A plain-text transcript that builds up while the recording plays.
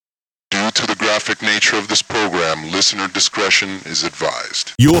Due to the graphic nature of this program, listener discretion is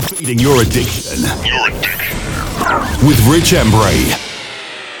advised. You're feeding your addiction. With Rich Embray.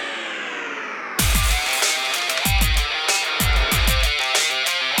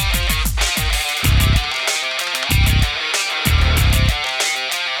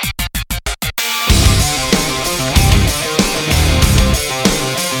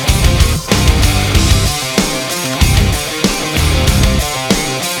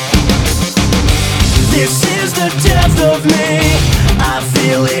 Of me, I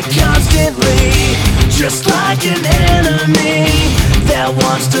feel it constantly, just like an enemy that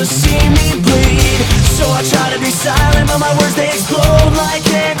wants to see me bleed. So I try to be silent, but my words they explode like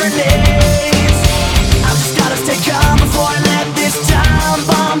hand grenades. I've just gotta stay calm before I let this time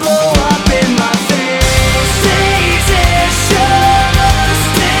bomb blow up in my face. These issues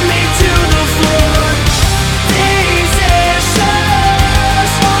send me to the floor. These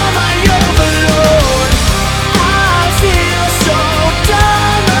issues are my overlord.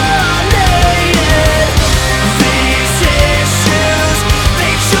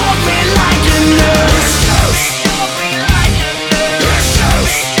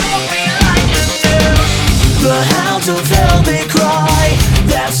 Of hell they cry,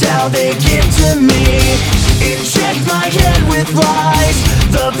 that's how they get to me. Inject my head with lies,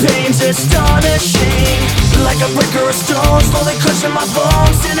 the pain's astonishing. Like a brick or a stone, slowly crushing my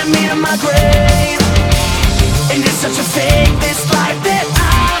bones, sending me to my grave. And it's such a fake, this life that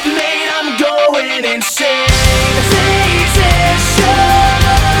I've made, I'm going insane. These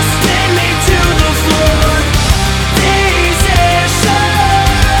issues send me to the floor. These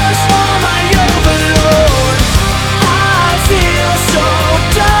issues are my overlord. Feel so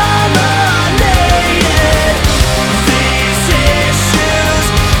dominated. These issues,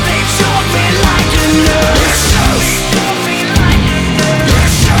 they choke me like a nurse. Choke me like a nurse.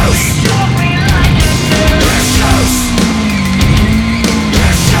 Choke me like a nurse. Choke me like a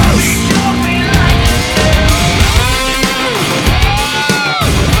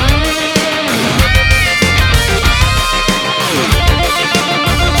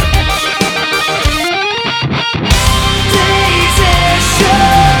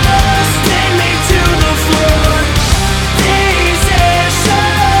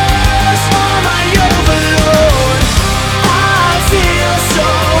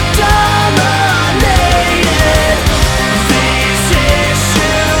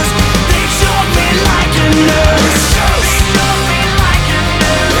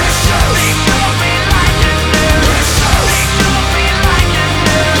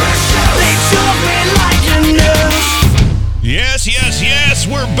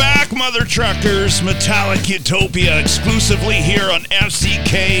Mother Truckers, Metallic Utopia, exclusively here on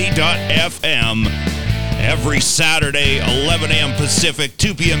FCK.FM. Every Saturday, 11 a.m. Pacific,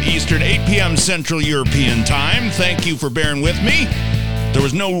 2 p.m. Eastern, 8 p.m. Central European Time. Thank you for bearing with me. There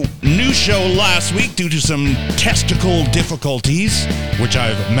was no new show last week due to some testicle difficulties, which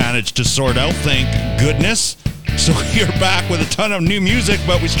I've managed to sort out, thank goodness. So we're back with a ton of new music,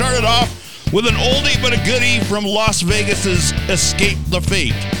 but we started off with an oldie but a goodie from Las Vegas's Escape the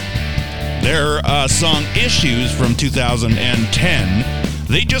Fate. Their song Issues from 2010.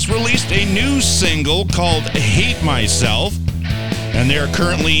 They just released a new single called Hate Myself, and they're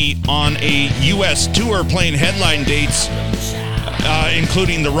currently on a U.S. tour playing headline dates,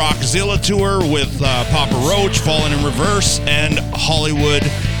 including the Rockzilla tour with Papa Roach, Fallen in Reverse, and Hollywood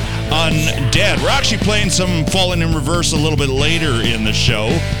Undead. We're actually playing some Fallen in Reverse a little bit later in the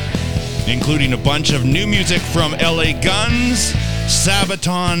show, including a bunch of new music from LA Guns,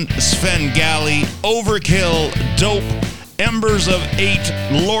 Sabaton, Svengali, Overkill, Dope, Embers of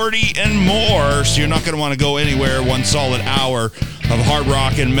 8, Lordy, and more. So you're not going to want to go anywhere. One solid hour of hard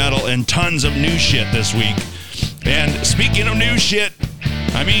rock and metal and tons of new shit this week. And speaking of new shit,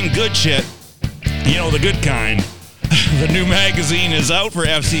 I mean good shit. You know, the good kind. The new magazine is out for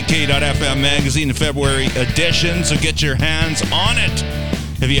FCK.FM magazine, the February edition. So get your hands on it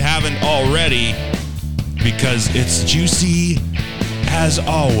if you haven't already, because it's juicy as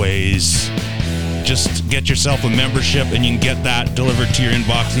always. Just get yourself a membership and you can get that delivered to your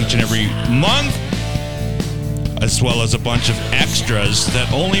inbox each and every month, as well as a bunch of extras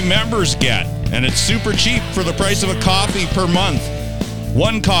that only members get. And it's super cheap for the price of a coffee per month.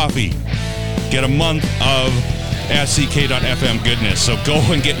 One coffee, get a month of FCK.FM goodness. So go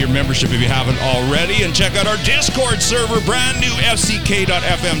and get your membership if you haven't already, and check out our Discord server. Brand new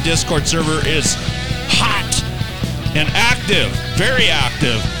FCK.FM Discord server is hot and active, very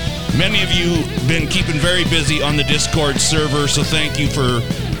active. Many of you been keeping very busy on the Discord server, so thank you for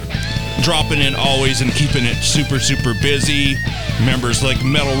dropping in always and keeping it super, super busy. Members like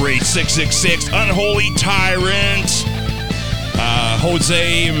Metal Ray 666, Unholy Tyrant,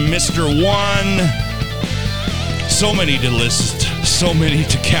 Jose, Mr. One. So many to list, so many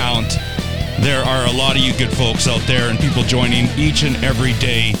to count. There are a lot of you good folks out there and people joining each and every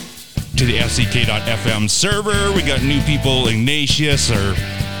day to the FCK.FM server. We got new people, Ignatius, or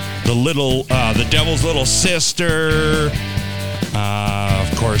the Devil's Little Sister.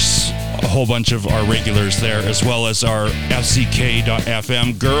 Of course, a whole bunch of our regulars there, as well as our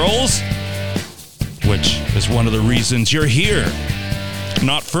FCK.FM girls, which is one of the reasons you're here.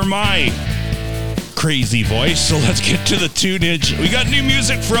 Not for my crazy voice, so let's get to the tunage. We got new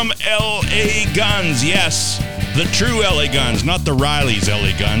music from LA Guns. Yes, the true LA Guns, not the Riley's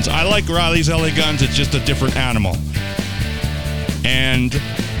LA Guns. I like Riley's LA Guns, it's just a different animal. And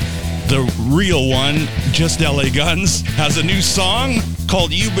the real one, just LA Guns, has a new song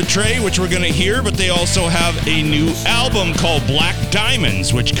called You Betray, which we're going to hear, but they also have a new album called Black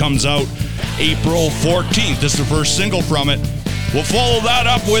Diamonds, which comes out April 14th. This is the first single from it. We'll follow that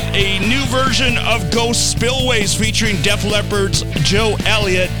up with a new version of Ghost Spillways featuring Def Leppard's Joe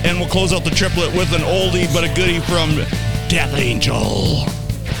Elliott, and we'll close out the triplet with an oldie but a goodie from Death Angel.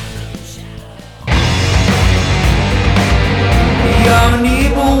 You're an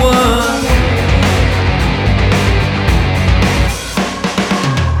evil one.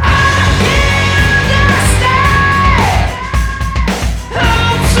 I can't understand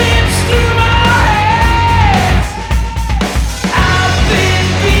how it slips through my hands. I've been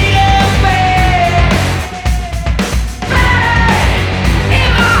beaten bad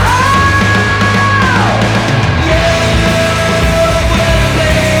in my heart. You're the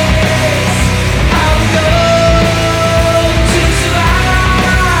place I'll go to survive.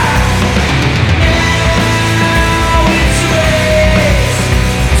 Now it's a race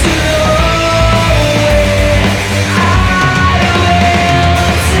to nowhere. I will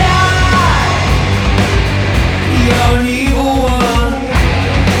die. You're an evil one.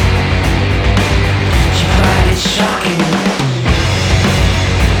 Your body's shocking.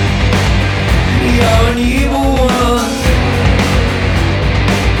 You're an evil one.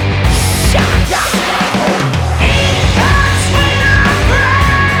 Shut up. It hurts when I pray.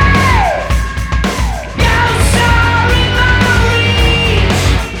 You're sorry, my reach.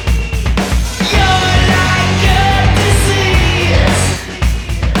 You're like a disease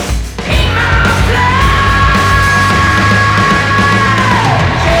in my blood.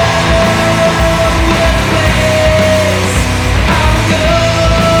 You're the place I'll go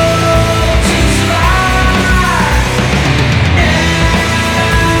to survive. Now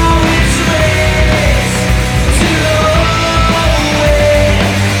it's a race to nowhere. I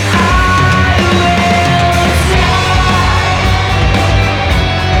will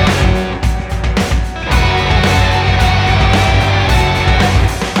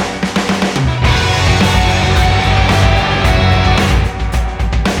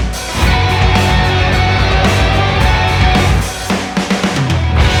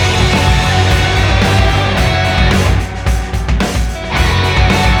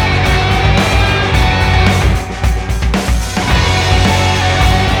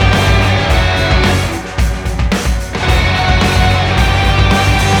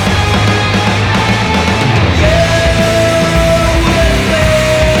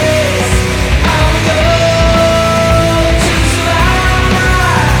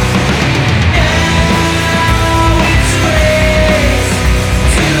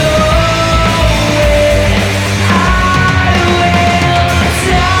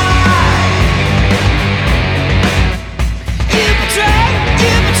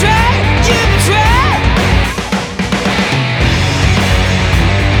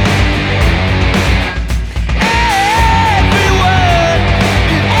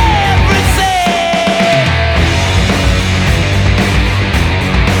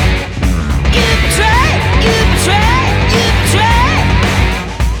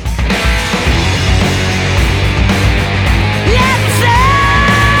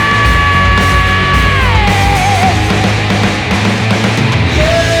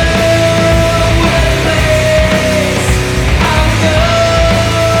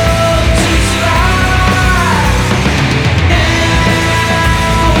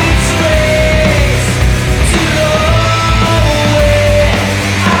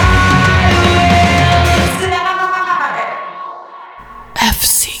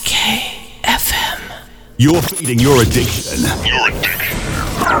You're feeding your addiction.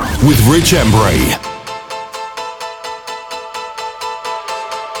 With Rich Embray.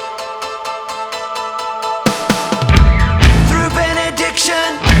 Through benediction,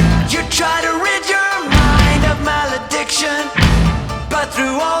 you're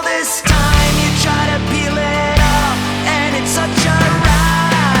all this time you try to peel it off, and it's such a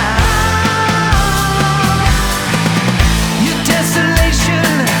ride. Your desolation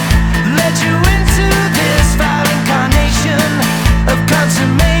led you into this foul incarnation of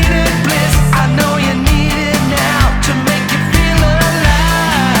consummated bliss. I know you need it now to make you feel alive.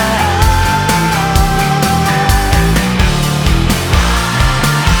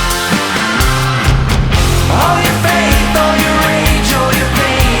 All your faith, all your rage, all your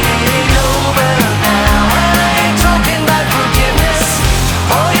pain, it ain't over.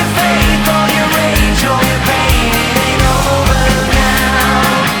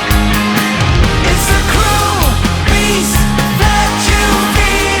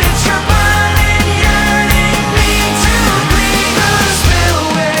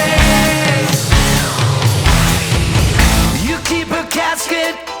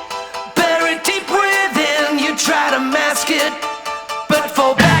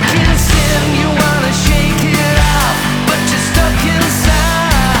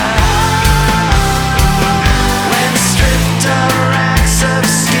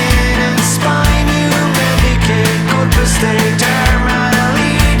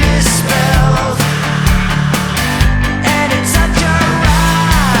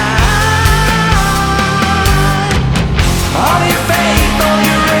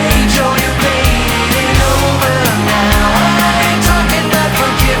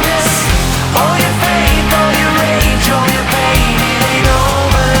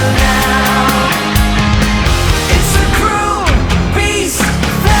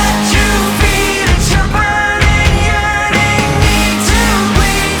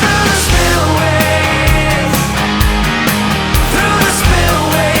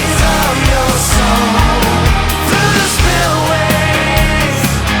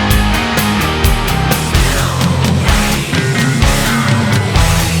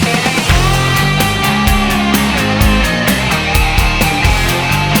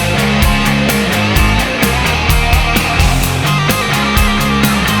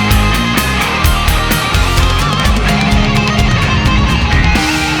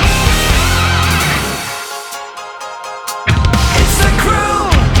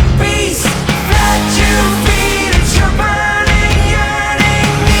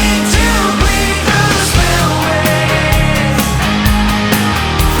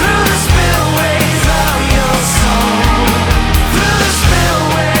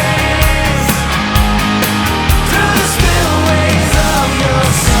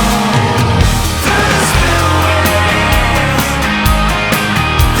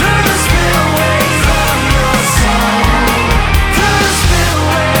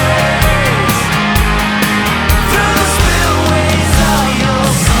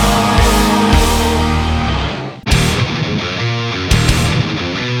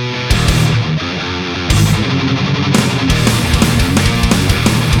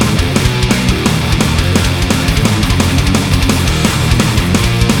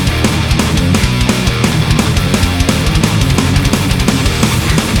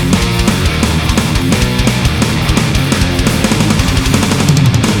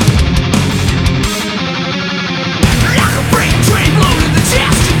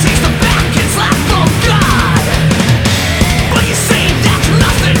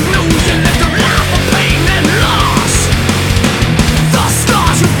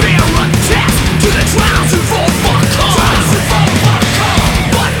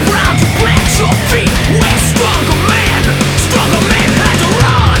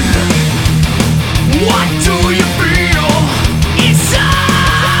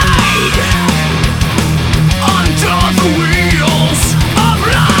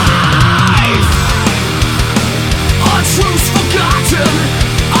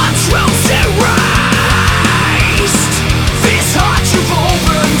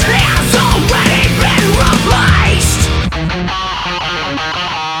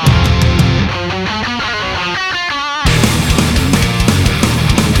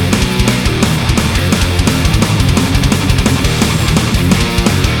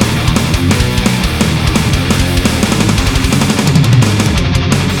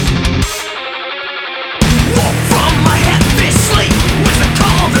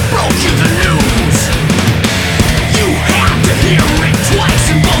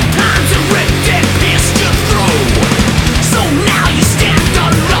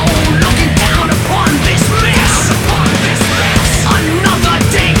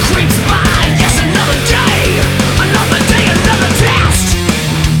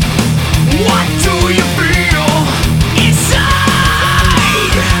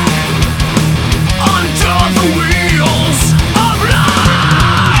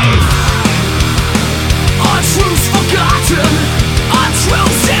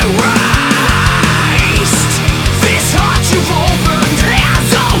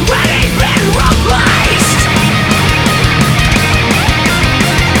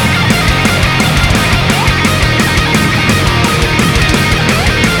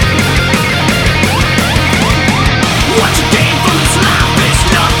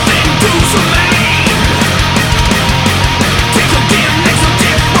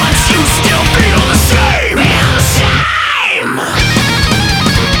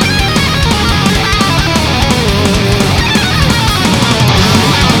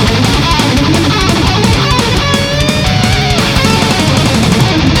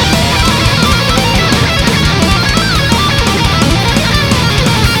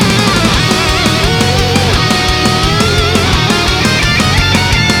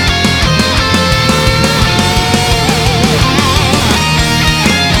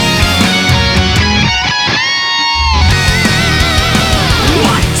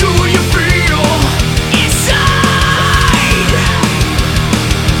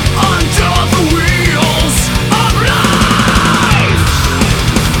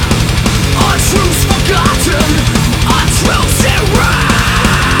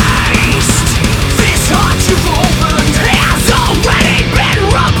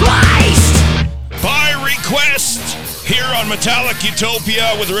 Metallic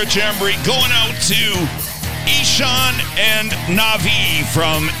Utopia with Rich Embry going out to Ishan and Navi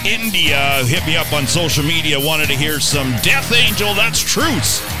from India. Hit me up on social media, wanted to hear some Death Angel, That's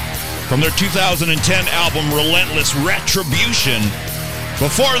Truth, from their 2010 album Relentless Retribution.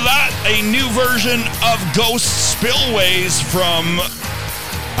 Before that, a new version of Ghost Spillways from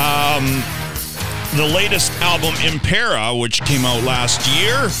the latest album Impera, which came out last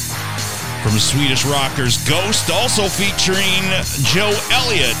year, from Swedish rockers Ghost, also featuring Joe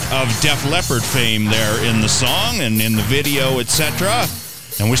Elliott of Def Leppard fame there in the song and in the video, etc.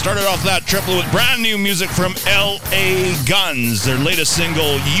 And we started off that triplet with brand new music from L.A. Guns, their latest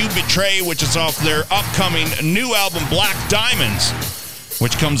single, You Betray, which is off their upcoming new album, Black Diamonds,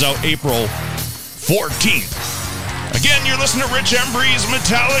 which comes out April 14th. Again, you're listening to Rich Embry's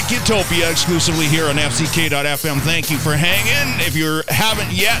Metallic Utopia exclusively here on FCK.FM. Thank you for hanging. If you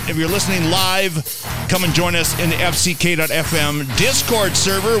haven't yet, if you're listening live, come and join us in the FCK.FM Discord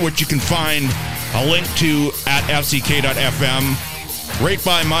server, which you can find a link to at FCK.FM. Right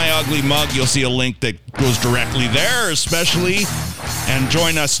by My Ugly Mug, you'll see a link that goes directly there, especially. And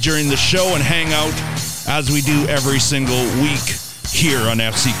join us during the show and hang out as we do every single week here on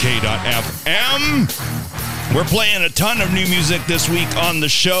FCK.FM. We're playing a ton of new music this week on the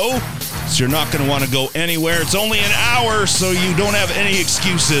show, so you're not going to want to go anywhere. It's only an hour, so you don't have any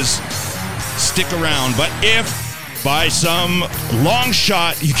excuses. Stick around. But if by some long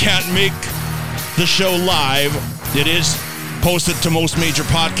shot you can't make the show live, it is posted to most major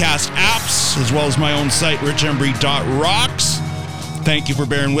podcast apps, as well as my own site, richembry.rocks. Thank you for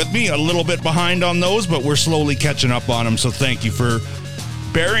bearing with me. A little bit behind on those, but we're slowly catching up on them, so thank you for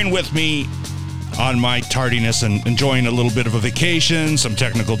bearing with me on my tardiness and enjoying a little bit of a vacation, some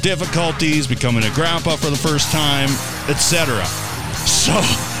technical difficulties, becoming a grandpa for the first time, etc. So,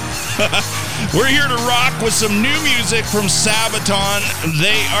 we're here to rock with some new music from Sabaton.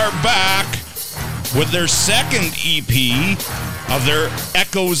 They are back with their second EP of their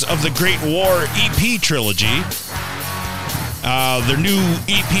Echoes of the Great War EP trilogy. Their new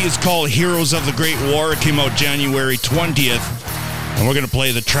EP is called Heroes of the Great War. It came out January 20th. And we're going to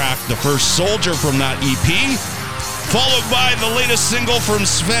play the track, The First Soldier, from that EP, followed by the latest single from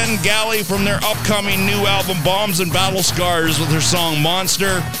Sven Galley from their upcoming new album, Bombs and Battle Scars, with their song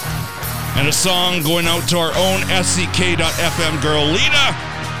Monster, and a song going out to our own FCK.FM girl, Lita,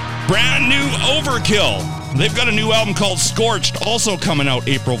 brand new Overkill. They've got a new album called Scorched, also coming out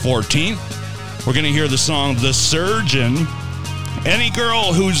April 14th. We're going to hear the song The Surgeon. Any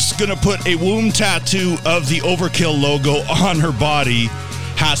girl who's going to put a womb tattoo of the Overkill logo on her body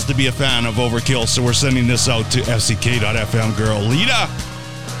has to be a fan of Overkill, so we're sending this out to FCK.FM girl Lita.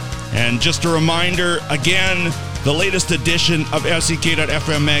 And just a reminder, again, the latest edition of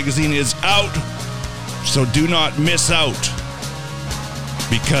FCK.FM magazine is out, so do not miss out,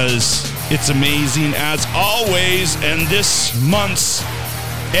 because it's amazing as always. And this month's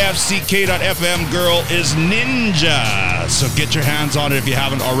FCK.FM girl is Ninja, so get your hands on it if you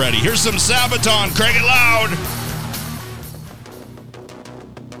haven't already. Here's some Sabaton, crank it loud.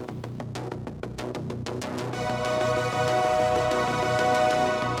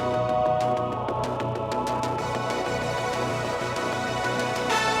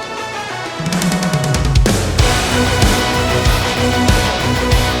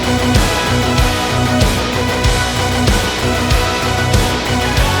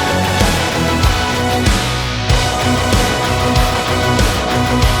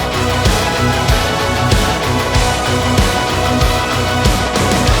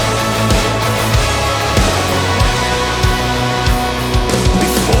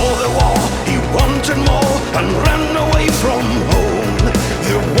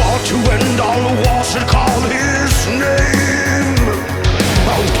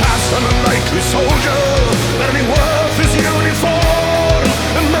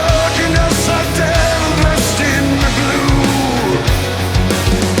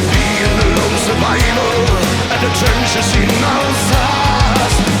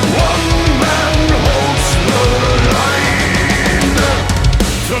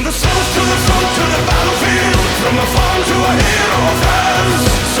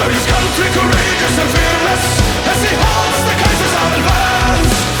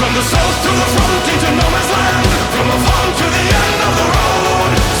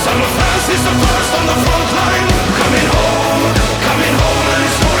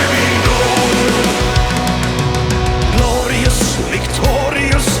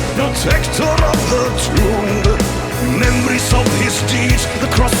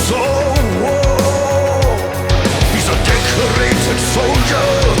 Soldier,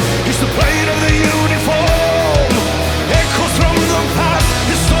 he's the blade of the uniform, echoes from the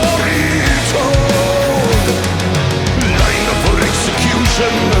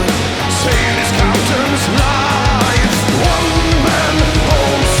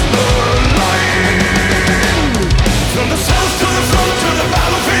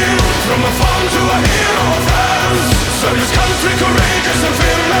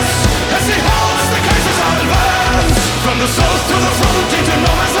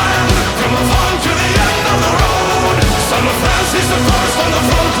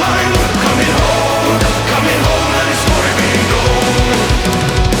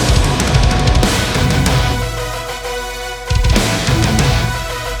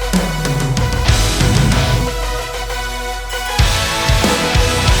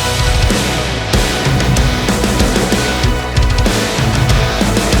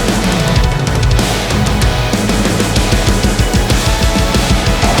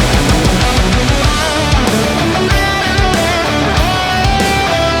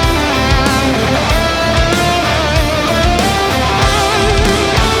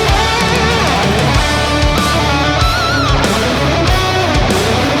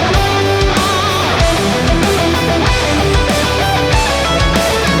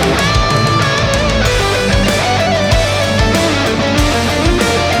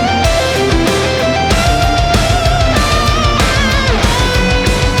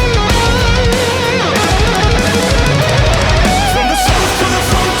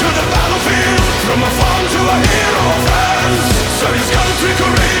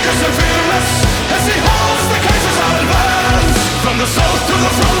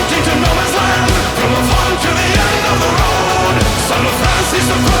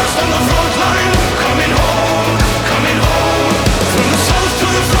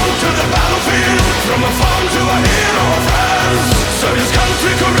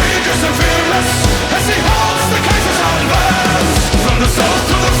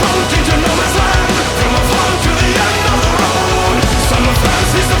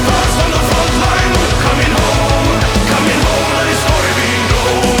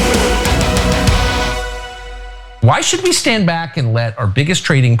should we stand back and let our biggest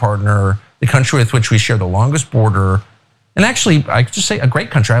trading partner, the country with which we share the longest border, and actually, I could just say a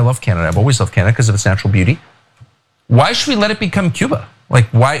great country. I love Canada. I've always loved Canada because of its natural beauty. Why should we let it become Cuba? Like,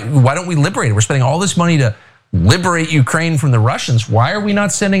 why don't we liberate it? We're spending all this money to liberate Ukraine from the Russians. Why are we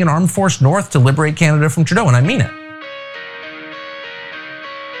not sending an armed force north to liberate Canada from Trudeau? And I mean it.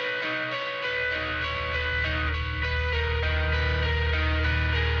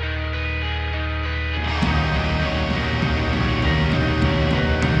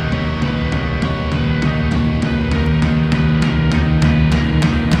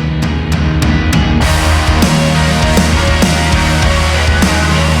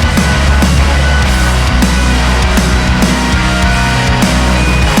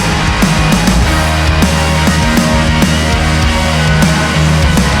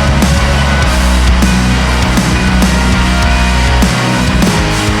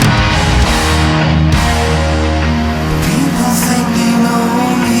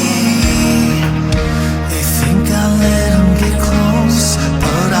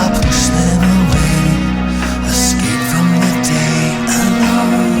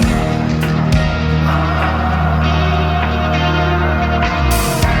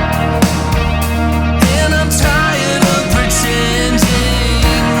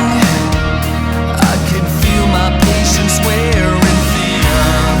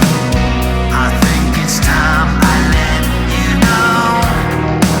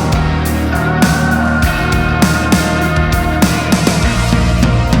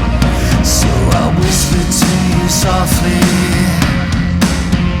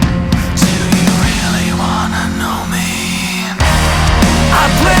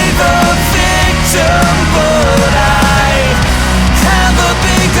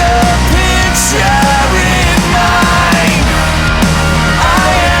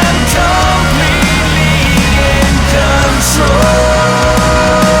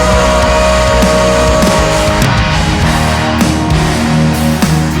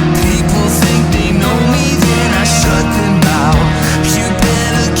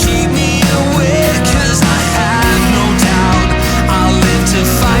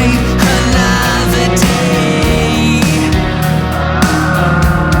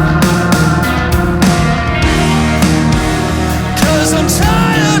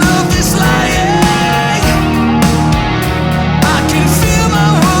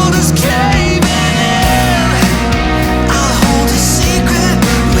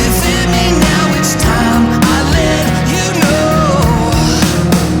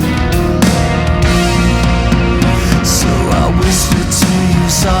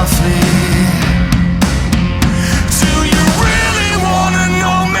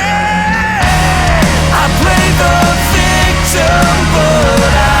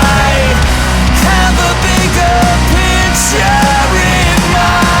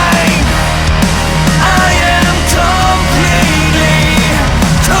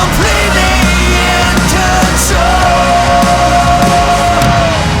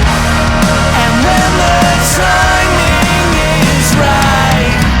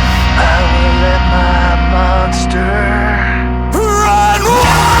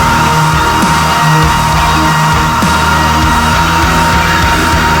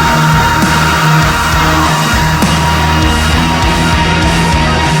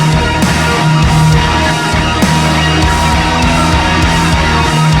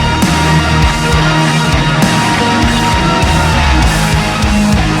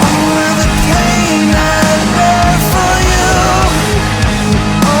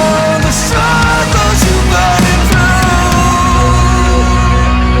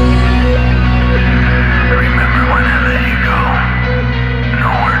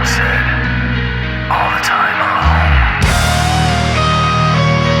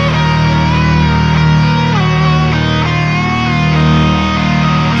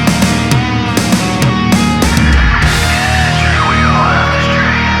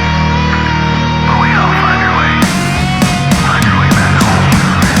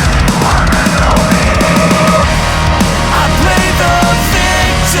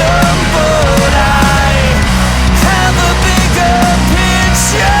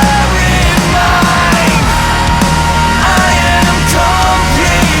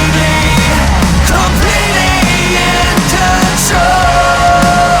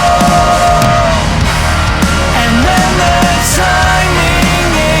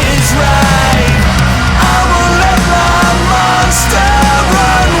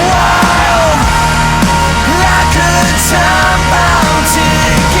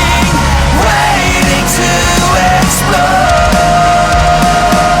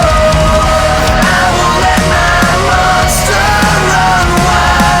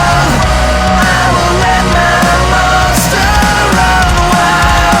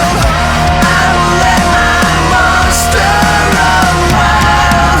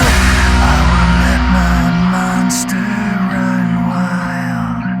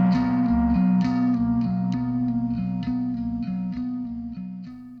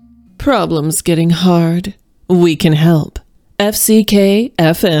 Problems getting hard? We can help. FCK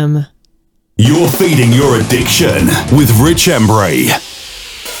FM. You're feeding your addiction with Rich Embry.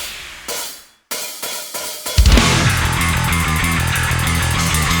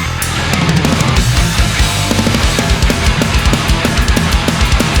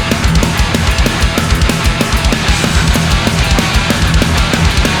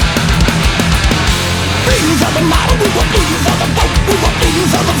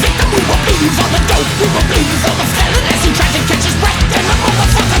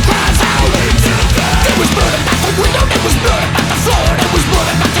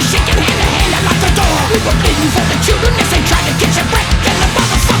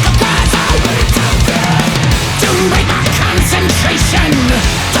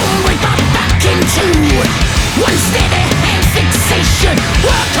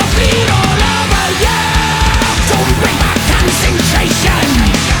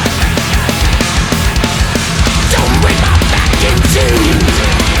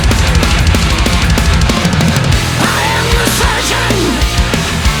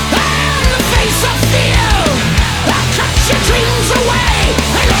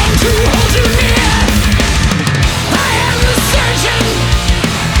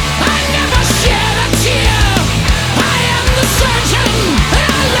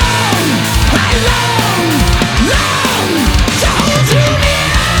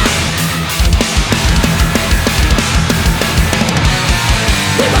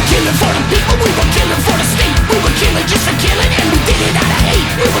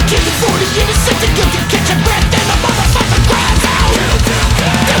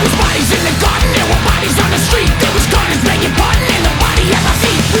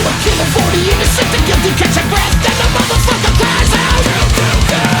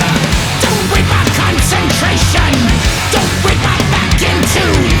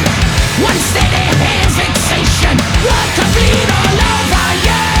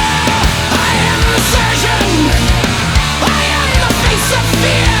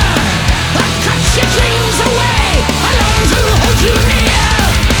 Dreams away.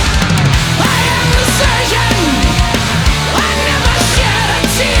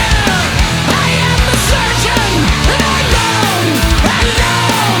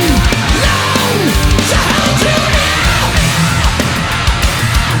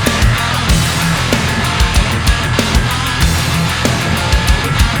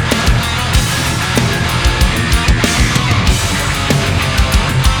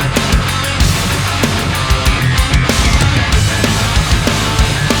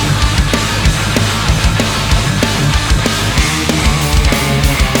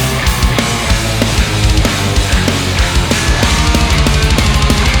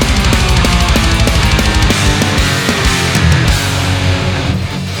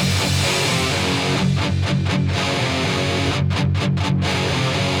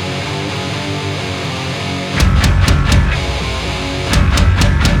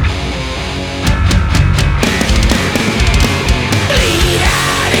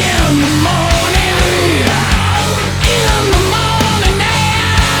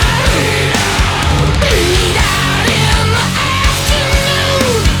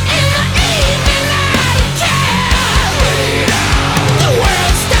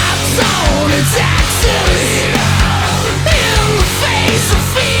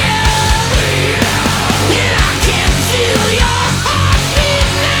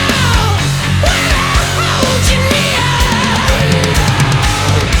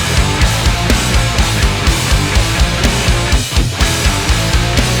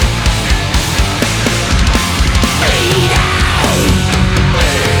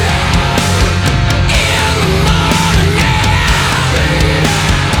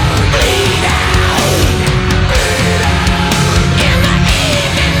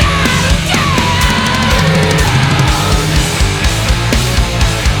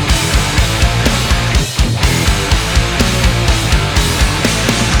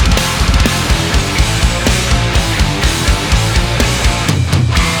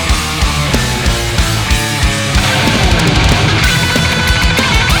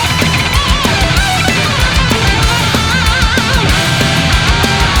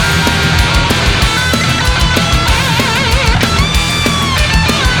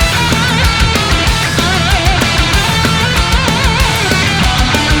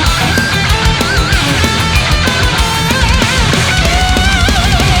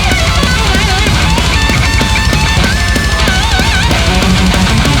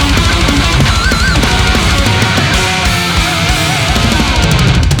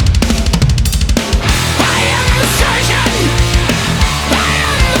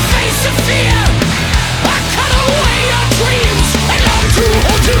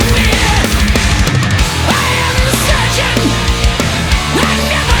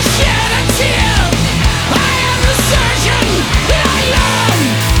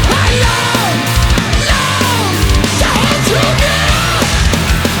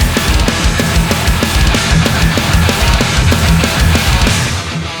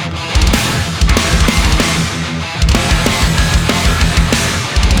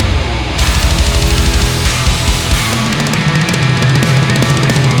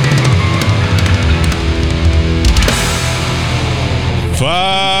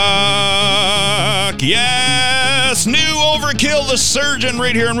 Yes, new Overkill, the Surgeon,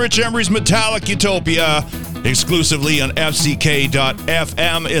 right here on Rich Embry's Metallic Utopia, exclusively on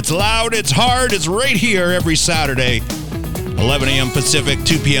FCK.FM. It's loud, it's hard, it's right here every Saturday, 11 a.m. Pacific,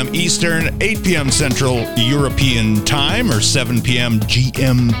 2 p.m. Eastern, 8 p.m. Central European Time, or 7 p.m.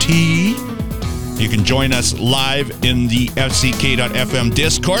 GMT. You can join us live in the FCK.FM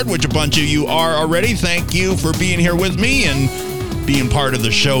Discord, which a bunch of you are already. Thank you for being here with me and being part of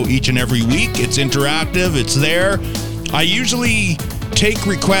the show each and every week. It's interactive. It's there. I usually take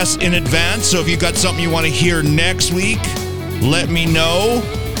requests in advance, so if you've got something you want to hear next week, let me know.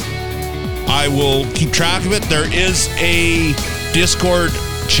 I will keep track of it. There is a Discord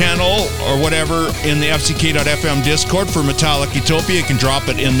channel or whatever in the FCK.FM Discord for Metallic Utopia. You can drop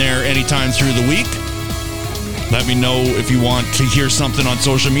it in there anytime through the week. Let me know if you want to hear something on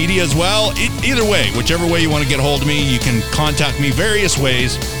social media as well. Either way, whichever way you want to get a hold of me, you can contact me various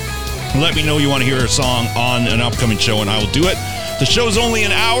ways. Let me know you want to hear a song on an upcoming show, and I will do it. The show's only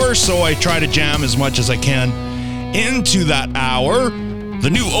an hour, so I try to jam as much as I can into that hour. The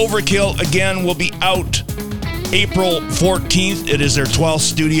new Overkill, again, will be out April 14th. It is their 12th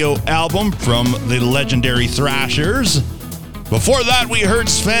studio album from the legendary Thrashers. Before that, we heard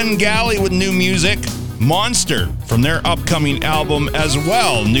Svengali with new music. Monster from their upcoming album as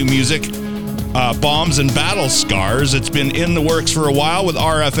well. New music, Bombs and Battle Scars. It's been in the works for a while with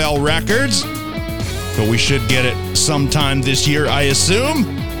RFL Records, but we should get it sometime this year, I assume.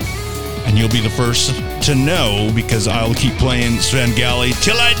 And you'll be the first to know, because I'll keep playing Svengali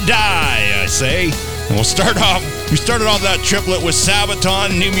till I die, I say. And we started off that triplet with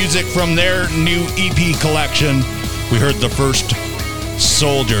Sabaton, new music from their new EP collection. We heard The First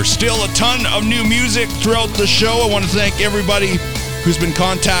Soldier. Still a ton of new music throughout the show. I want to thank everybody who's been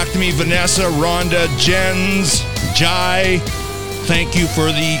contacting me. Vanessa, Rhonda, Jens, Jai. Thank you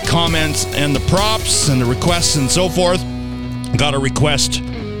for the comments and the props and the requests and so forth. Got a request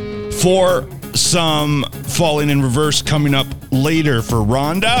for some Falling in Reverse coming up later for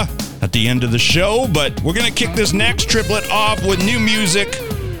Rhonda at the end of the show, but we're going to kick this next triplet off with new music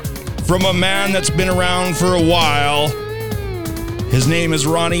from a man that's been around for a while. His name is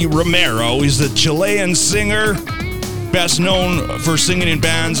Ronnie Romero. He's a Chilean singer, best known for singing in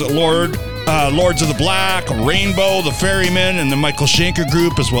bands Lords of the Black, Rainbow, The Ferrymen, and the Michael Schenker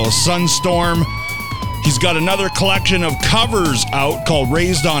Group, as well as Sunstorm. He's got another collection of covers out called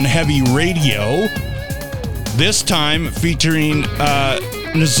Raised on Heavy Radio, this time featuring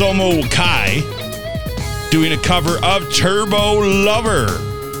Nozomu Kai doing a cover of Turbo Lover.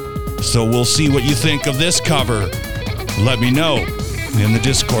 So we'll see what you think of this cover. Let me know in the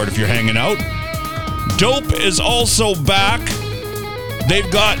Discord if you're hanging out. Dope is also back. They've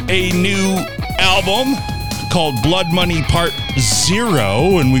got a new album called Blood Money Part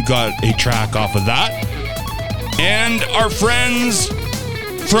 0, and we've got a track off of that. And our friends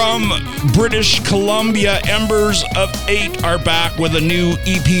from British Columbia, Embers of 8, are back with a new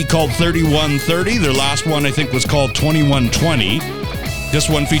EP called 3130. Their last one, I think, was called 2120. This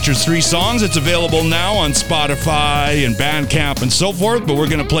one features 3 songs. It's available now on Spotify and Bandcamp and so forth, but we're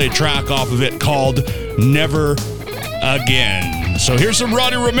going to play a track off of it called Never Again. So here's some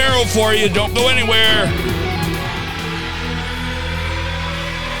Ronnie Romero for you. Don't go anywhere.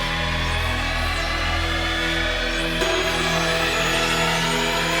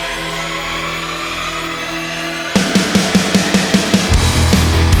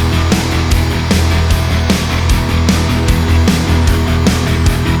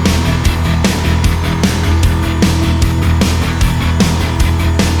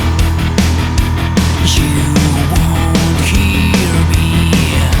 You won't hear me.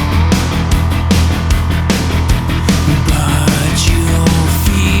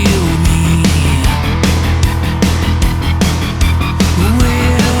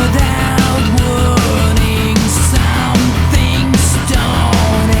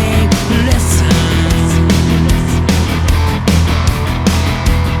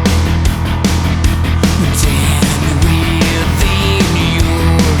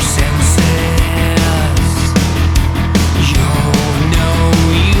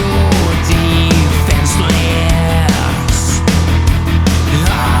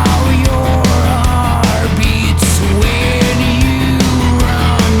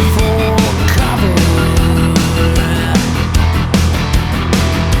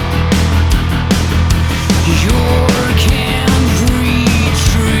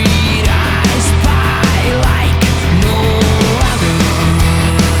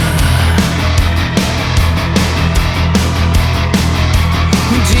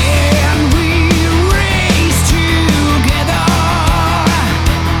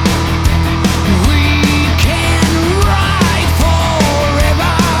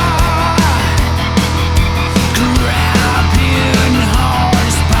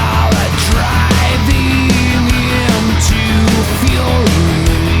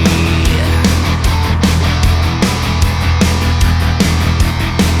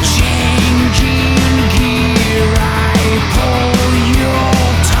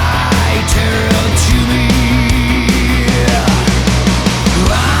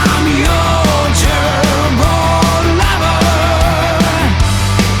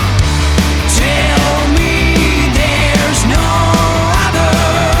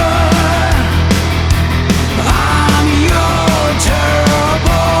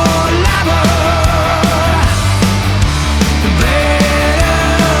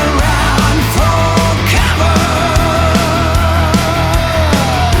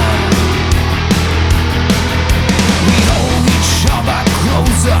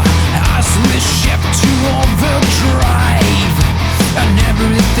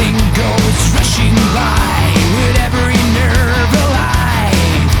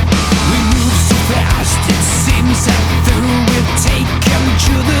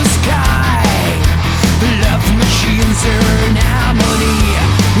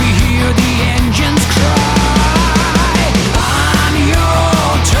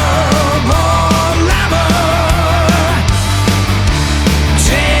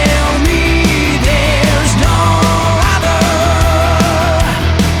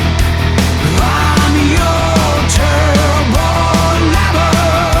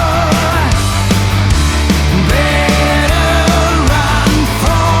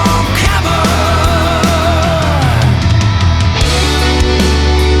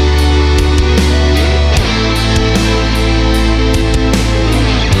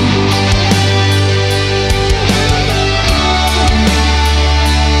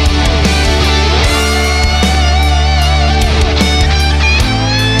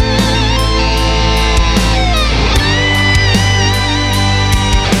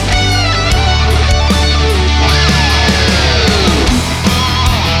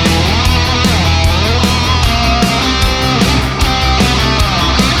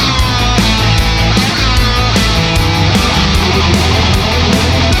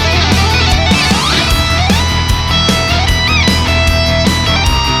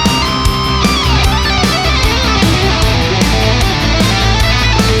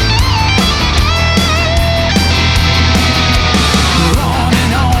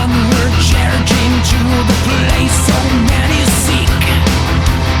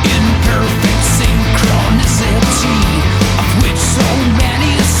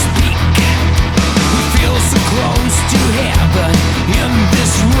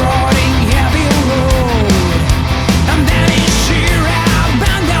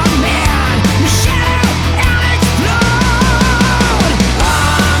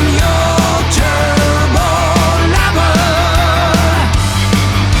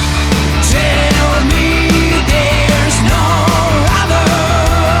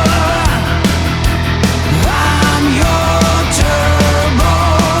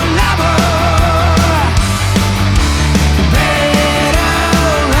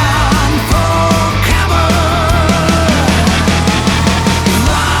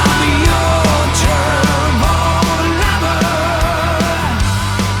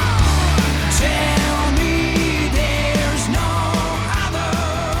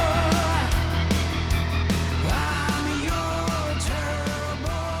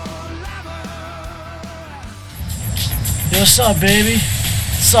 Yo, what's up, baby?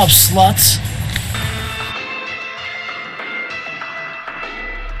 What's up, sluts?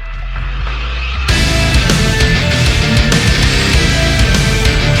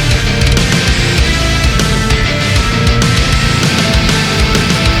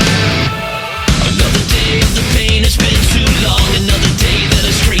 Another day of the pain, it's been too long. Another day that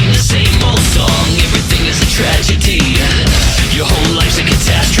I scream the same old song. Everything is a tragedy. Your whole life's a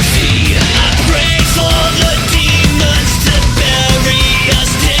catastrophe. I pray for the demons to bury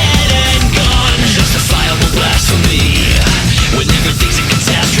us dead and gone. Justifiable blasphemy. When everything's a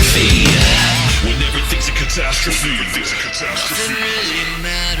catastrophe. When everything's a catastrophe. Nothing really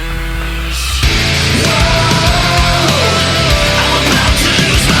matters. I'm about to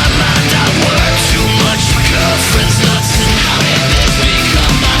lose my mind. I work too much. My girlfriend's nuts. And how did this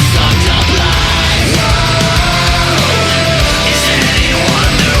become my fucked up life? Is it any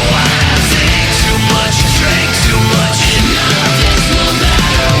wonder why I think too much, drink too much, and none of this will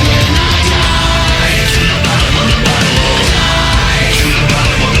matter when I die? To the bottom of the bottle, die. To the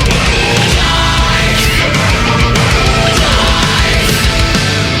bottom of the bottle, die. To the bottom of the bottle, die.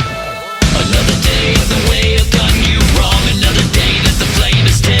 Another day of the way I've done you wrong. Another day that the flame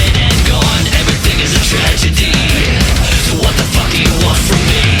is dead and gone. Everything is a tragedy. So what the fuck do you want from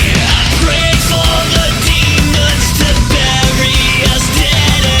me? I pray for the demons to bury us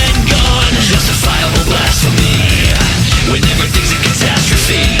dead and gone. Justifiable blasphemy. When everything's a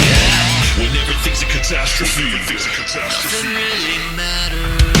catastrophe. When everything's a catastrophe. Nothing really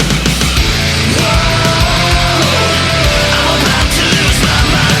matters. I'm about to lose my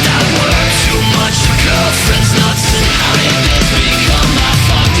mind. I work too much. My girlfriend's nuts. And how did this become my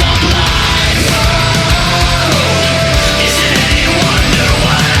fucked up life? Is it any wonder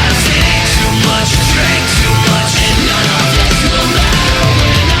why I think too much, drink too much, and none of this will matter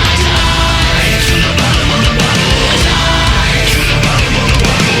when I die? To the bottom of the bottle, die. To the bottom of the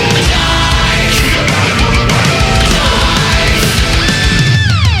bottle, die. To the bottom of the bottle, die.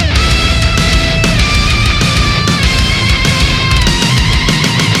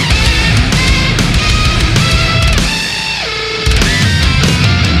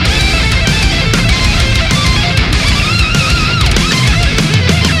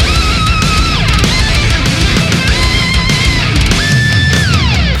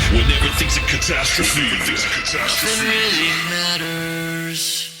 When everything's a catastrophe. Nothing really matters.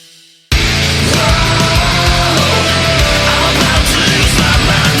 I'm about to lose my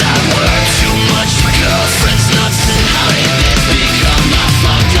mind. I work too much. My girlfriend's nuts. And how did this become my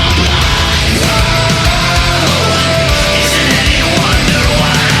fucked up life? Is it any wonder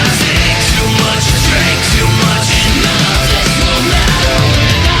why I think too much, drink too much, and none of this will matter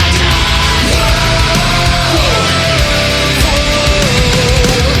when I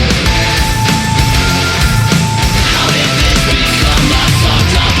How did this become my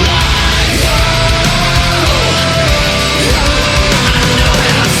fucked up life? I know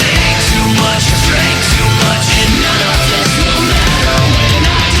that I think too much, drink too much, and none of this will matter when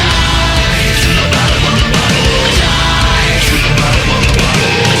I die. To the bottom of the bottle, die. To the bottom of the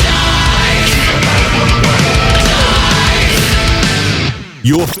bottle, die. To the bottom of the bottle, die.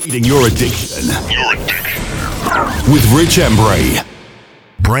 You're feeding your addiction. With Rich Embray.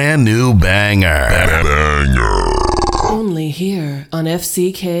 Brand new banger. Only here on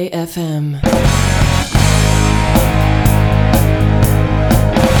FCK FM.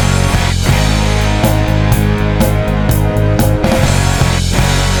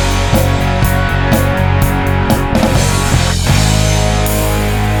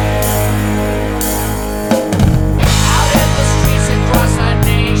 Out in the streets across our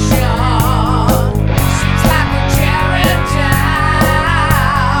nation, seems like we're tearing down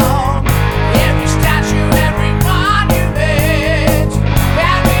every statue, every monument,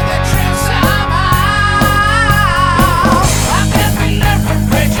 bury the truth somehow.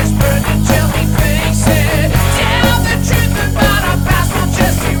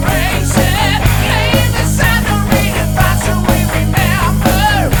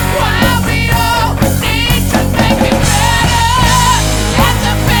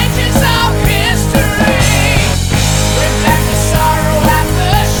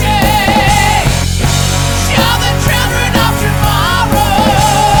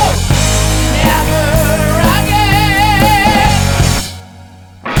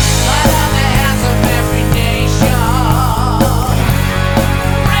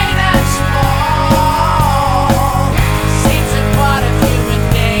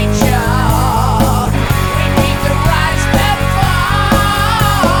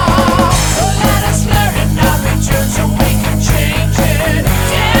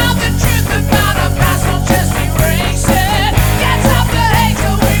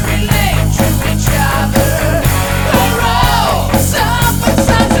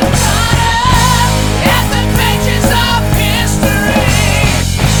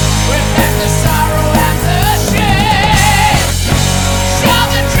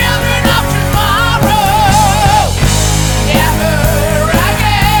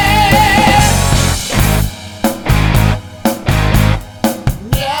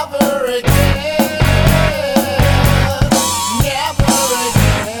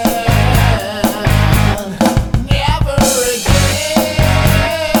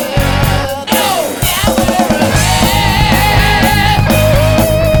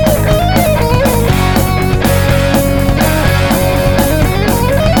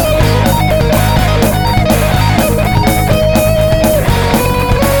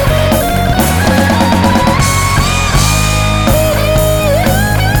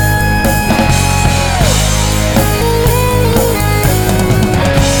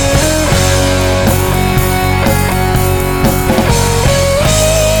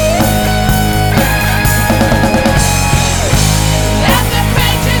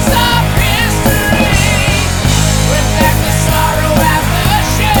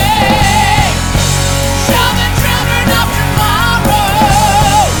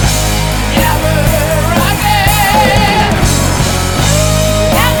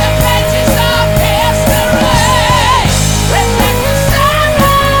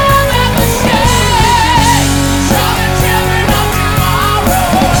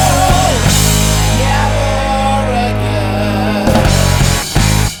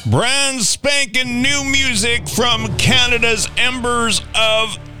 Brand spanking new music from Canada's Embers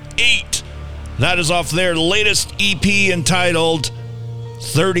of 8. That is off their latest EP entitled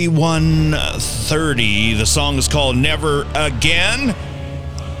 3130. The song is called Never Again.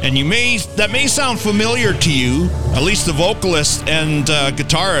 And that may sound familiar to you. At least the vocalist and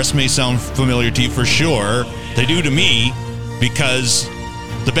guitarist may sound familiar to you for sure. They do to me, because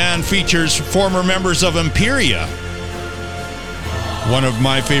the band features former members of Imperia, one of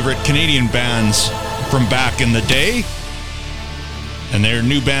my favorite Canadian bands from back in the day. And their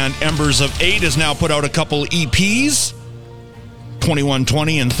new band, Embers of 8, has now put out a couple EPs.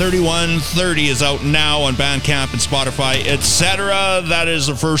 2120 and 3130 is out now on Bandcamp and Spotify, etc. That is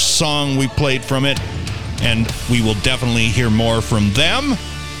the first song we played from it, and we will definitely hear more from them.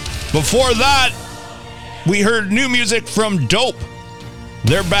 Before that, we heard new music from Dope.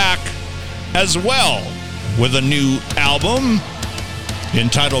 They're back as well with a new album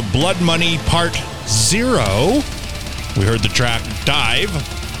entitled Blood Money Part 0. We heard the track Dive.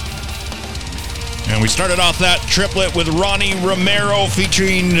 And we started off that triplet with Ronnie Romero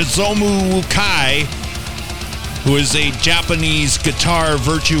featuring Nozomu Wukai, who is a Japanese guitar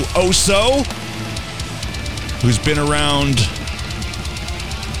virtuoso who's been around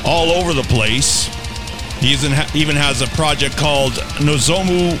all over the place. He even has a project called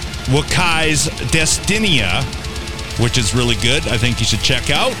Nozomu Wukai's Destinia, which is really good. I think you should check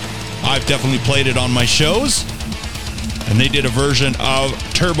out. I've definitely played it on my shows. And they did a version of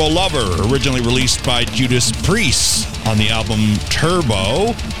Turbo Lover, originally released by Judas Priest on the album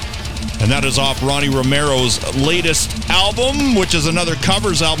Turbo. And that is off Ronnie Romero's latest album, which is another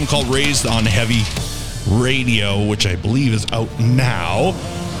covers album called Raised on Heavy Radio, which I believe is out now.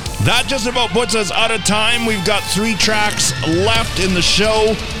 That just about puts us out of time. We've got 3 tracks left in the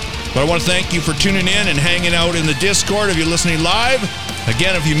show. But I want to thank you for tuning in and hanging out in the Discord if you're listening live.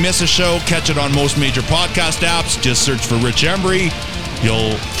 Again, if you miss a show, catch it on most major podcast apps. Just search for Rich Embry.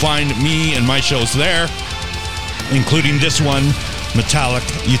 You'll find me and my shows there, including this one, Metallic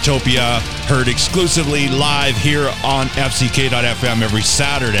Utopia, heard exclusively live here on FCK.FM every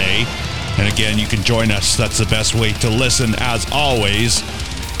Saturday. And again, you can join us. That's the best way to listen, as always.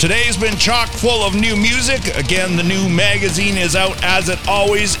 Today's been chock full of new music. Again, the new magazine is out, as it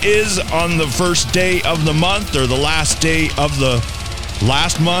always is, on the first day of the month, or the last day of the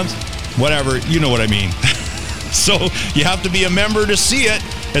last month, whatever, you know what I mean. So you have to be a member to see it.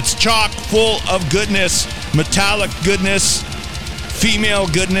 It's chock full of goodness, metallic goodness, female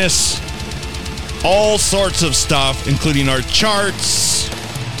goodness, all sorts of stuff, including our charts,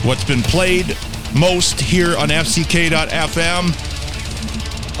 what's been played most here on FCK.FM,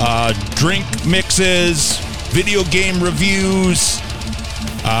 drink mixes, video game reviews,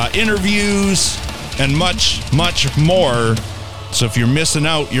 interviews, and much, much more. So if you're missing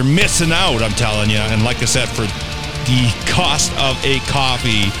out, I'm telling you. And like I said, for the cost of a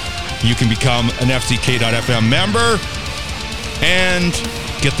coffee, you can become an FCK.FM member and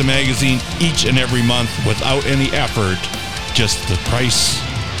get the magazine each and every month without any effort. Just the price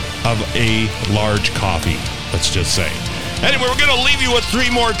of a large coffee, let's just say. Anyway, we're going to leave you with 3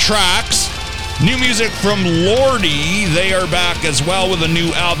 more tracks. New music from Lordi. They are back as well with a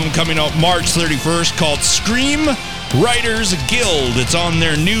new album coming out March 31st called Scream Writers Guild. It's on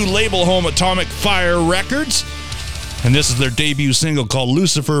their new label home, Atomic Fire Records. And this is their debut single called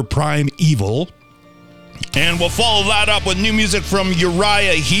Lucifer Prime Evil. And we'll follow that up with new music from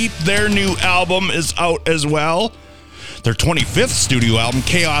Uriah Heep. Their new album is out as well. Their 25th studio album,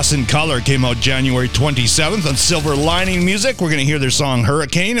 Chaos in Color, came out January 27th on Silver Lining Music. We're going to hear their song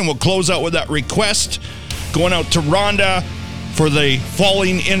Hurricane, and we'll close out with that request going out to Rhonda for the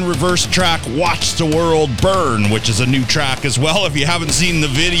Falling in Reverse track, Watch the World Burn, which is a new track as well. If you haven't seen the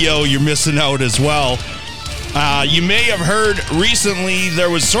video, you're missing out as well. You may have heard recently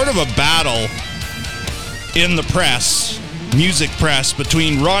there was sort of a battle in the press, music press,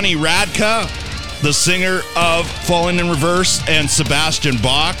 between Ronnie Radka, the singer of Falling in Reverse, and Sebastian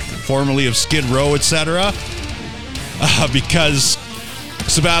Bach, formerly of Skid Row, etc. Because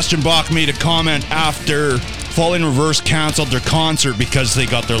Sebastian Bach made a comment after Falling in Reverse canceled their concert because they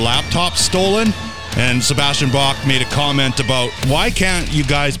got their laptops stolen. And Sebastian Bach made a comment about, why can't you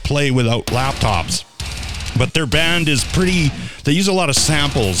guys play without laptops? But their band is they use a lot of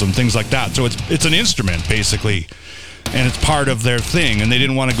samples and things like that. So it's an instrument, basically. And it's part of their thing. And they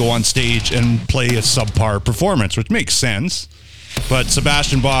didn't want to go on stage and play a subpar performance, which makes sense. But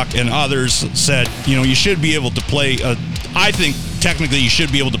Sebastian Bach and others said, you should be able to play, I think technically you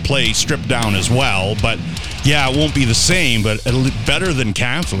should be able to play stripped down as well. But yeah, it won't be the same, but better than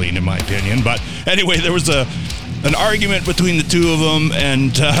canceling, in my opinion. But anyway, there was an argument between the two of them,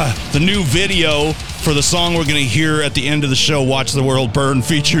 and the new video for the song we're going to hear at the end of the show, Watch the World Burn,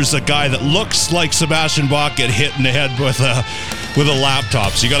 features a guy that looks like Sebastian Bach get hit in the head with a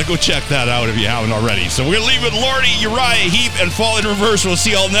laptop. So you got to go check that out if you haven't already. So we're going to leave with Lordy, Uriah Heep, and Fall in Reverse. We'll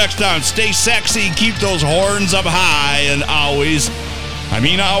see you all next time. Stay sexy, keep those horns up high, and always,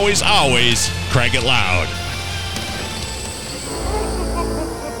 crank it loud.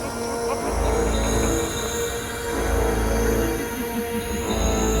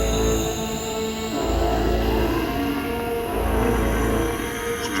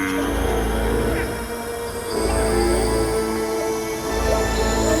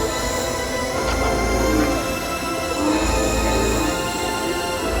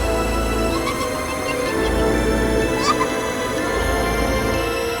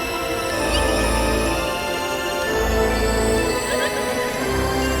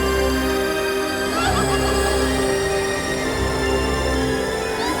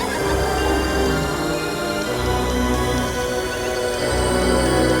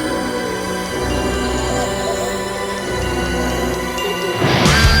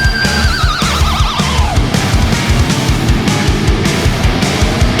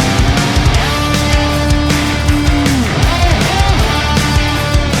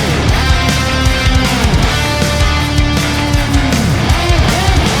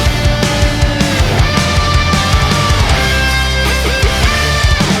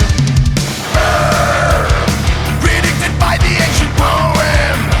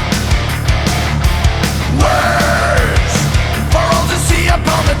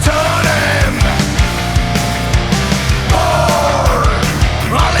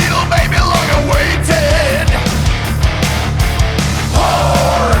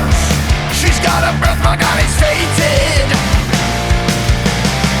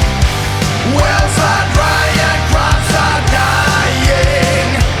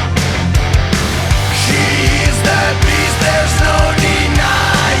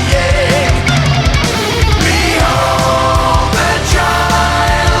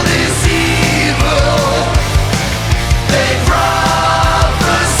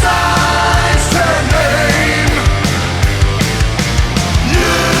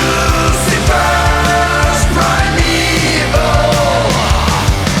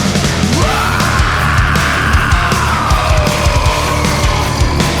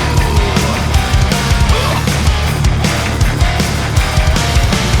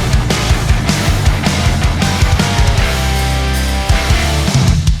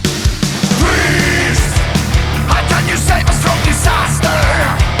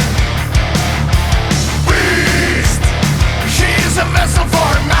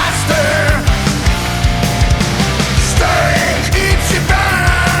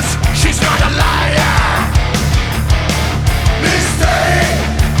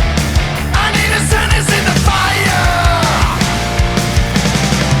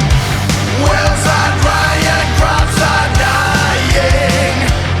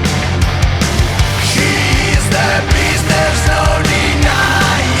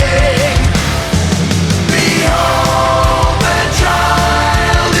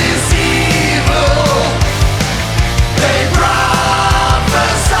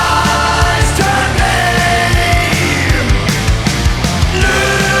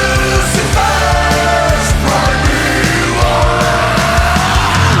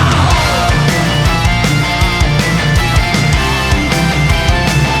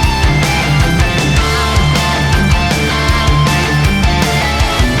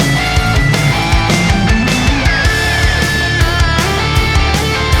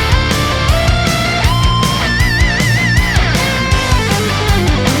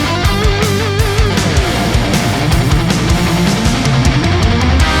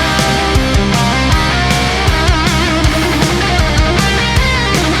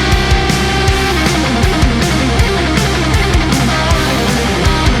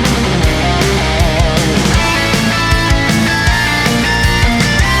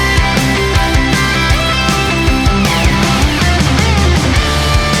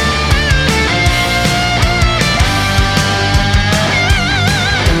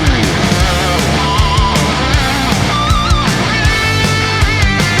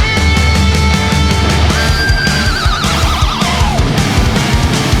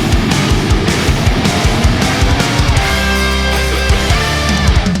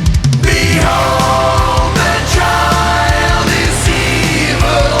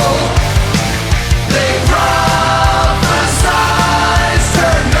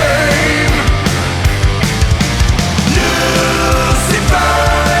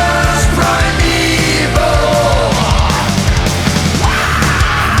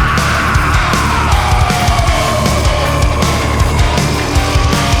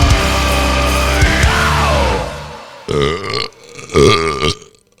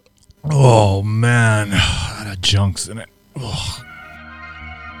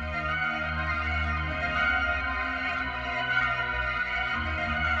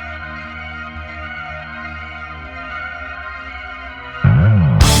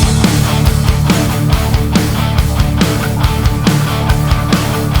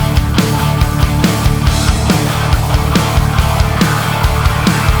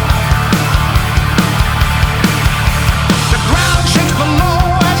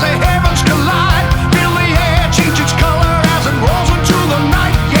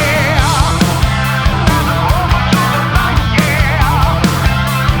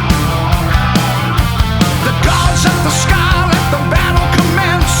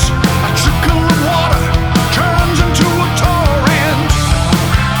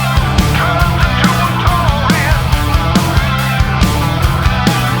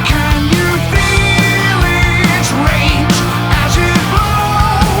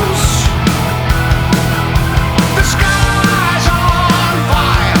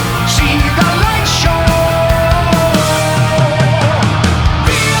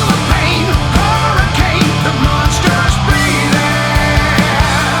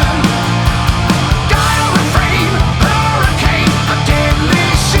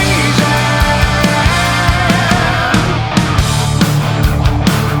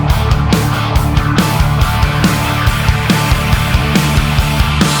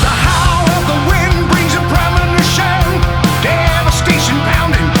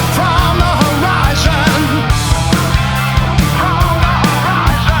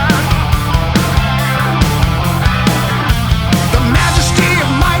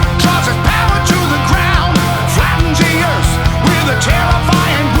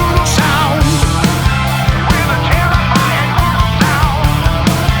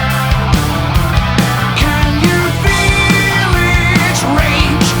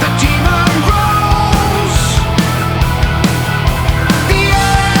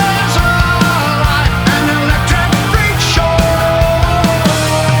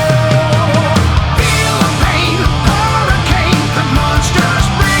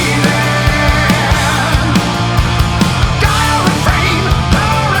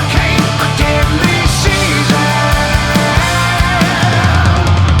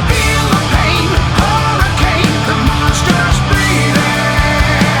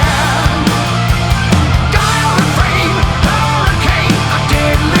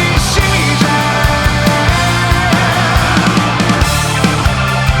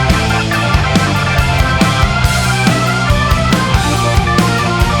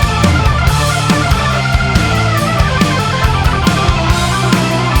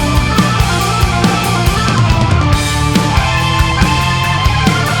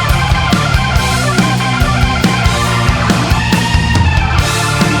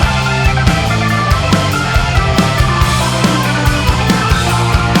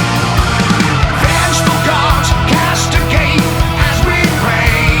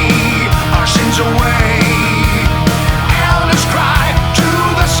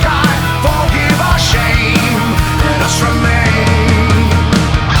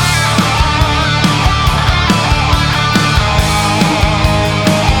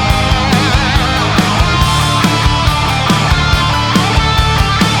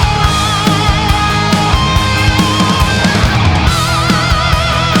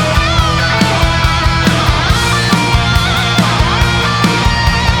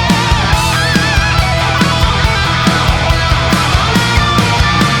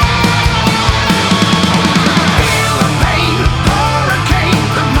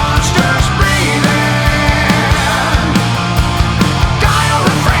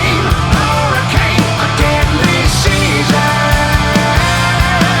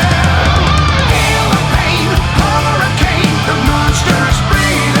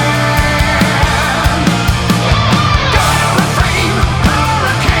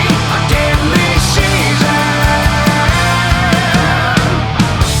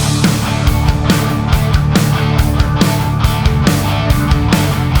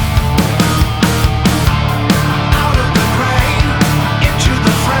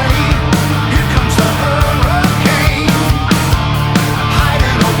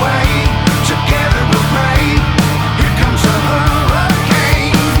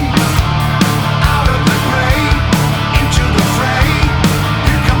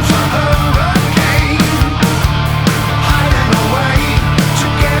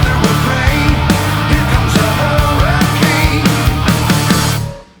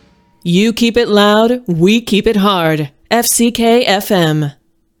 You keep it loud, we keep it hard. FCK FM.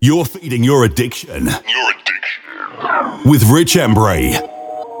 You're feeding your addiction. With Rich Embry.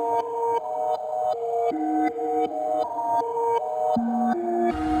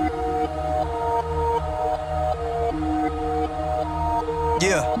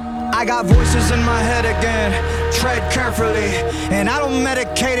 Yeah, I got voices in my head again. Tread carefully, and I don't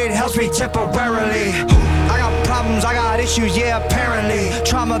medicate, it helps me temporarily. I got problems, I got issues, yeah, apparently.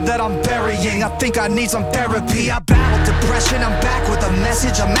 Trauma that I'm burying, I think I need some therapy. I battle depression, I'm back with a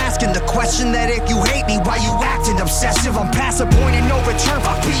message. I'm asking the question that if you hate me, why you acting obsessive? I'm past the point and no return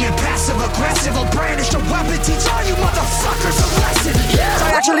by being passive aggressive. I'll brandish a weapon, teach all you motherfuckers a lesson. Yeah.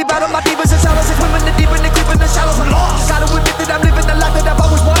 I actually battle my demons and shadows, and swimming the deep and the creep in the shallows. I'm lost. Gotta admit that I'm living the life that I've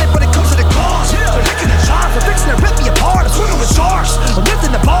always wanted, but it comes to the cost. Yeah. They're licking the jar for fixing to rip me apart. I'm swimming with sharks. I'm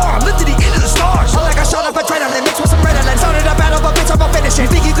lifting the bar, I'm lifting the end of the stars. I'm like I shot up a adrenaline mixed with some Ritalin. Started a battle, but bitch, I'm gonna finish it.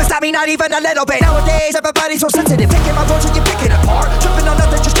 Think you can stop me? Not even a little bit. Nowadays, everybody's so sensitive. Picking my voice and you picking apart. Tripping on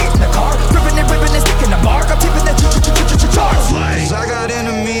nothing, just get in the car. Ripping and ripping and sticking the mark. I'm tipping the charts. I got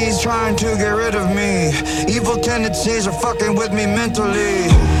enemies trying to get rid of me. Evil tendencies are fucking with me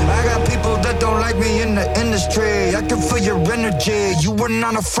mentally. I got people that don't like me in the industry. I can feel your energy, you were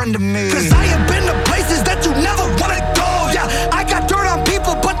not a friend of me. Cause I have been to places that you never wanna go. Yeah, I got dirt on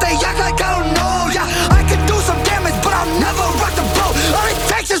people, but they act like I don't know. Yeah, I can do some damage, but I'll never rock the boat. All it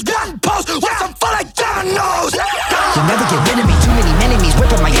takes is one post with some fun like dominoes. You'll never get rid of me, too many enemies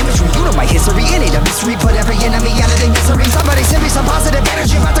whipping my imagery. You know my history, it ain't a mystery. Put every enemy out of their misery. Somebody send me some positive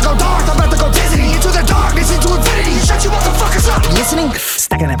energy. I'm about to go dark, I'm about to go Disney. Into the darkness, into infinity. Shut you motherfuckers up. You listening?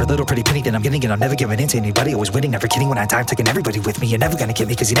 Stacking every little pretty penny that I'm getting, and I'm never giving in to anybody. Always winning, never kidding when I die. I'm taking everybody with me. You're never gonna get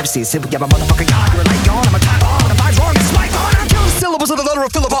me, cause you never see a simple. Yeah, my motherfucking God, you're a light gone. I'm a time bomb, and if I'm wrong, it's my fault. I'm killing syllables of the letter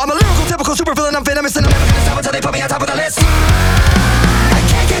of Philip. I'm a lyrical, typical super villain. I'm venomous, and I'm never gonna stop until they put me on top of the list. I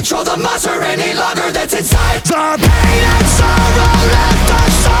can't control the monster any longer that's inside. The pain and sorrow left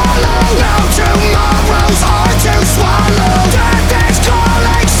us solo. No tomorrow's hard to swallow. Death is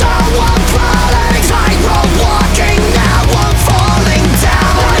calling, so I'm crawling. Tightrope walking, now I'm falling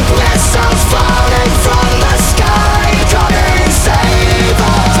down. Like missiles falling from the sky. Come and save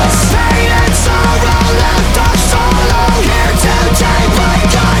us. Pain and sorrow left us solo. Here today, but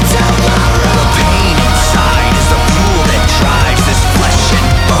gone tomorrow. The pain inside is the fuel that drives this flesh and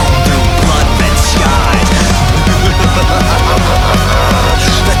bone through blood-red skies.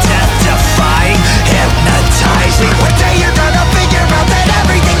 The death-defying, hypnotizing. One day you're gonna figure out that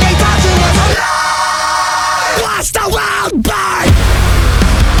everything they taught you was a lie. Watch the world burn.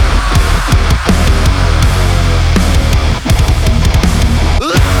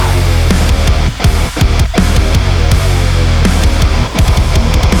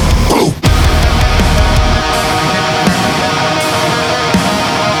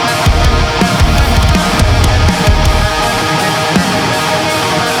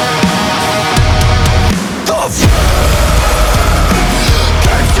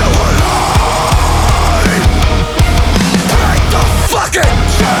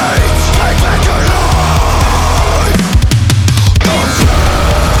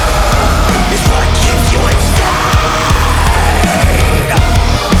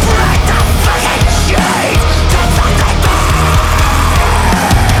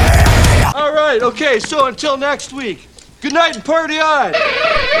 Okay, so until next week, good night and party on!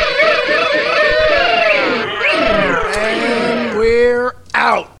 And we're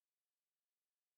out!